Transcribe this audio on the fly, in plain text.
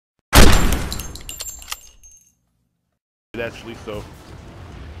actually. So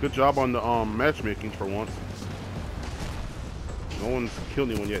good job on the matchmaking for once. No one's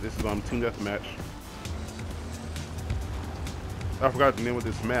killed anyone yet. This is Team Deathmatch. I forgot the name of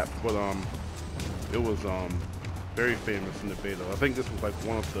this map, but it was very famous in the beta. I think this was like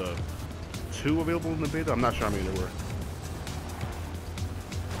one of the 2 available in the beta. I'm not sure how many there were.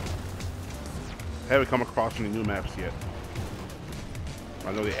 I haven't come across any new maps yet.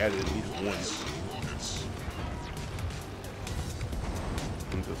 I know they added at least one.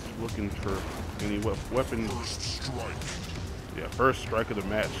 I'm just looking for any weapons. First strike. Yeah, first strike of the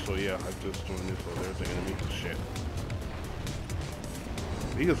match. So yeah, I just joined this. So there's the enemy. Shit.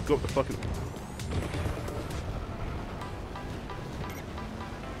 He just go up the fucking.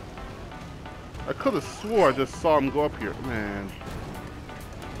 I could have swore I just saw him go up here, man.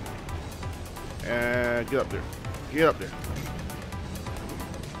 And get up there. Get up there.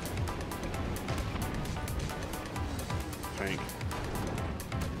 Tank.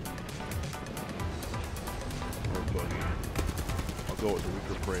 Or buggy. I'll go with the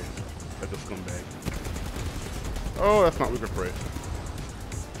weaker prey. Like a scumbag. Oh, that's not weaker prey.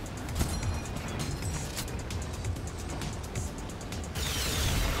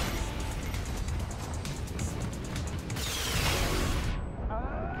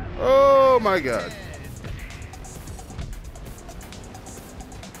 Oh my god.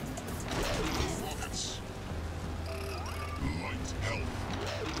 Rockets. Light health.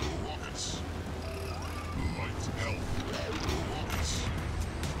 Rockets. Light health. Rockets.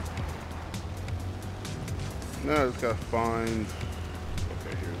 Now I just gotta find.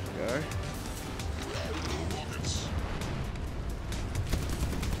 Okay, here's the guy. Rockets.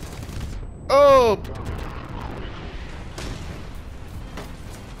 Oh!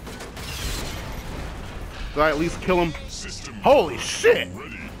 Did I at least kill him? System Holy shit!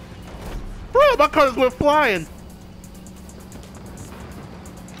 ready. Bro, my colors went flying!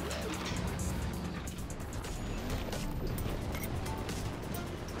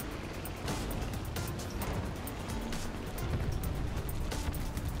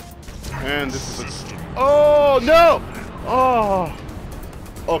 And this is a... Oh, no! Oh!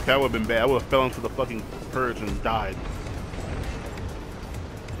 Okay, that would have been bad. I would have fell into the fucking purge and died.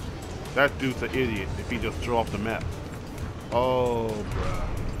 That dude's an idiot if he just threw off the map. Oh, bruh.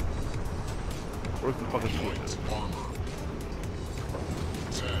 Where's the fucking switch? Armor.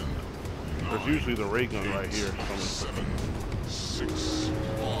 10. There's usually the ray gun right here. 7. 6.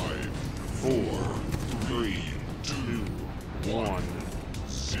 5. 4, 3, 2, 1,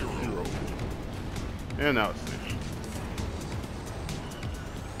 0. And now it's safe.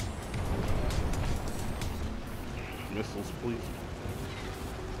 Missiles, please.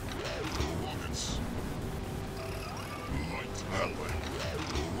 Rockets. Light That way.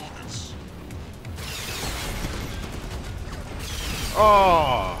 rockets.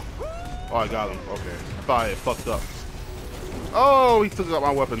 Oh! Oh, I got him. Okay. I thought I had fucked up. Oh, he took out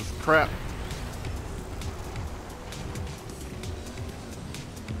my weapons. Crap.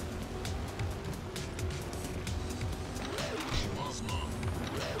 Plasma.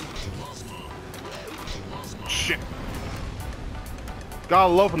 Plasma. Plasma. Shit.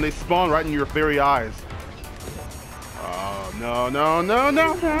 Gotta love when they spawn right in your very eyes. Oh, no, no, no,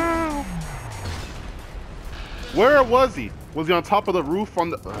 no, no. Where was he? Was he on top of the roof on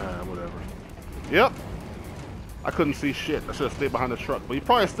the... whatever. Yep. I couldn't see shit. I should have stayed behind the truck. But he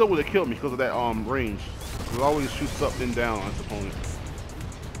probably still would have killed me because of that range. It always shoots up and down on its opponent.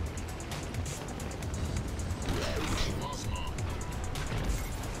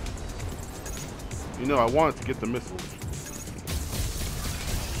 You know, I wanted to get the missiles.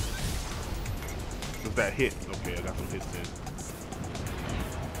 Does that hit? Okay, I got some hits in.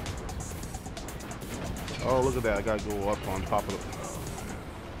 Oh, look at that. I gotta go up on top of the...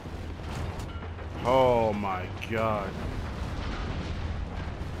 Oh my god.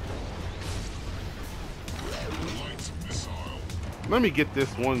 Light missile. Let me get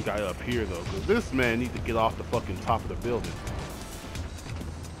this one guy up here though, because this man needs to get off the fucking top of the building.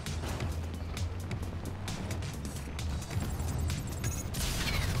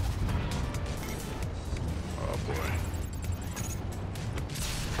 Oh boy.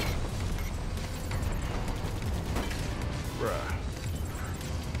 Bruh.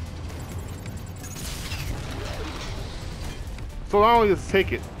 So not only just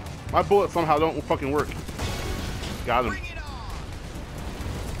take it, my bullets somehow don't fucking work. Got him.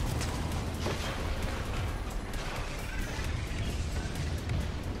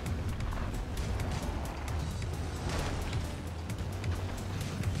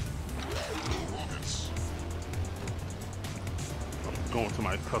 Rockets. I'm going to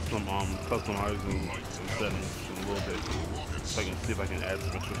my customizing some settings in a little bit, so I can see if I can add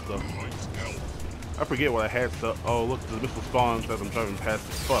some extra stuff. I forget what I had set. Oh, look, the missile spawns as I'm driving past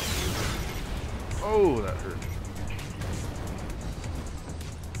it. Fuck. Oh, that hurt.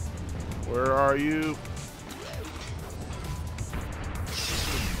 Where are you?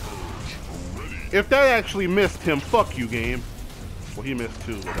 If that actually missed him, fuck you, game. Well, he missed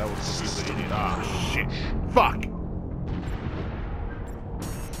too, but that was because he's an idiot. Ah, shit. Fuck.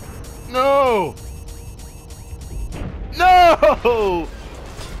 No! No!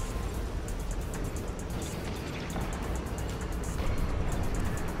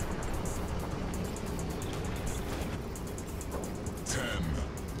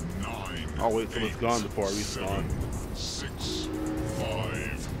 I'll wait till it's gone before I respawn. 6,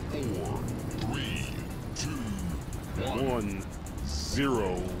 5, 4, 3, 2, 1,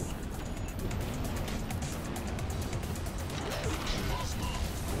 0.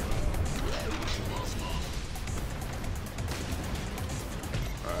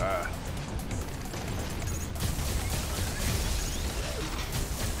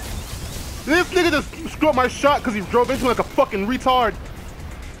 This nigga just screwed up my shot because he drove into me like a fucking retard.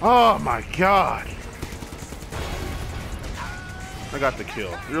 Oh my god. I got the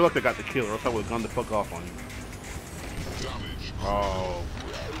kill. You're lucky I got the kill, or else I would have gone the fuck off on you. Oh.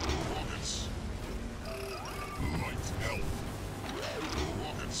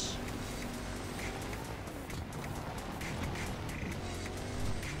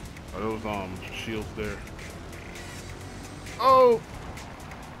 Are those shields there? Oh!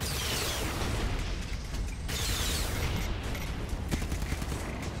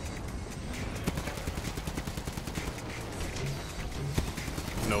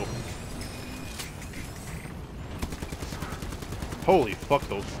 No. Holy fuck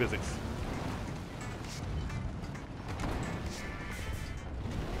those physics.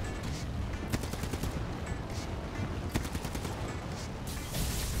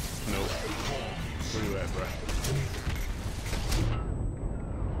 No. Where you at, bruh?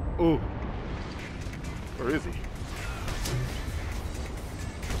 Ooh. Where is he?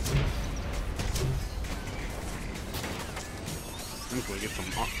 I'm just gonna get some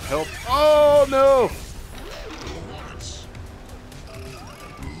help. Oh no!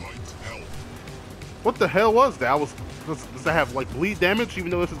 What the hell was that? Does that have like bleed damage even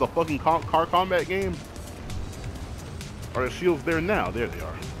though this is a fucking car combat game? Are the shields there now? There they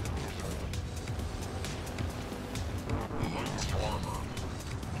are.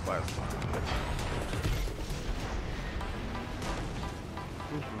 Plasma.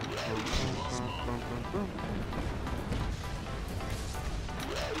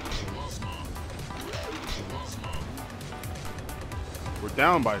 We're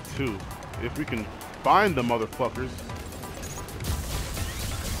down by 2. If we can find the motherfuckers.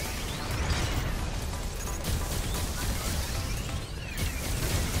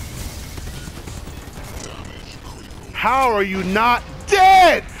 How are you not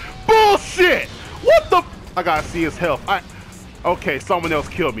dead? Bullshit! What the? I gotta see his health. Okay, someone else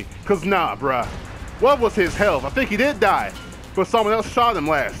killed me. Cause nah, bruh. What was his health? I think he did die, but someone else shot him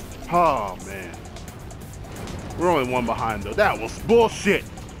last. Oh man. We're only 1 behind though. That was bullshit.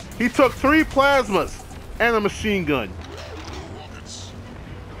 He took 3 plasmas and a machine gun.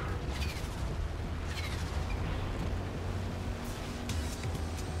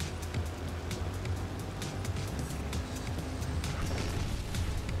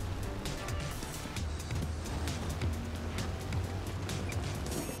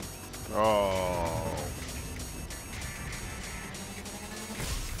 Oh.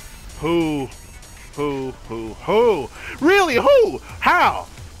 Who? Really? Who? How?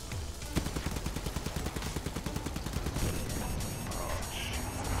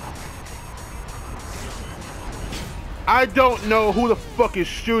 I don't know who the fuck is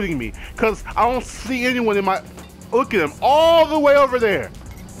shooting me, cause I don't see anyone in my. Look at him, all the way over there.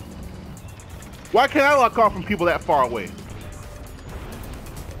 Why can't I lock off from people that far away?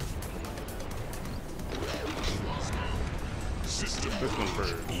 This one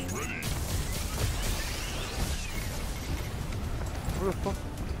first. Where the fuck?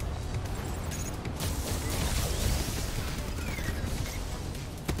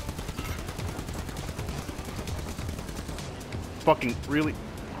 Fucking really?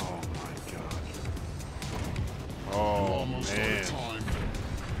 Oh my god. Oh man.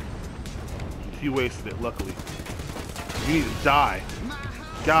 He wasted it, luckily. You need to die.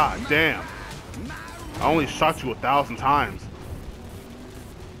 God damn. I only shot you 1,000 times.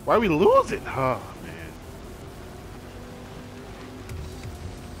 Why are we losing? Oh man.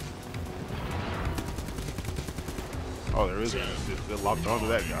 Oh, there is an assist. They're locked onto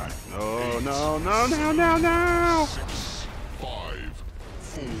that guy. No, no, no, no, no, no! 6, 5,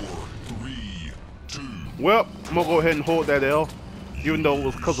 4, 3, 2. Well, I'm gonna go ahead and hold that L. Even though it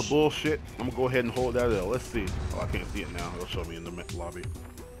was because of bullshit, I'm gonna go ahead and hold that L. Let's see. Oh, I can't see it now. It'll show me in the lobby.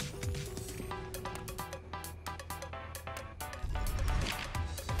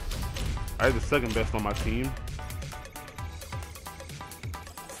 I had the second best on my team.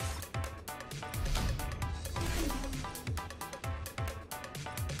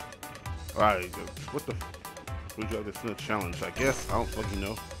 Alright, what the would you like to send a challenge? I guess. I don't fucking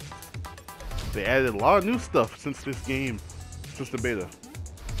know. They added a lot of new stuff since this game, since the beta.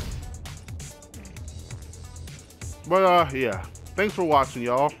 But yeah. Thanks for watching,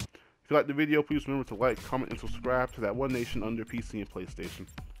 y'all. If you liked the video, please remember to like, comment, and subscribe to that one nation under PC and PlayStation.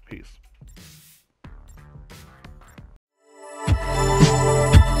 Peace.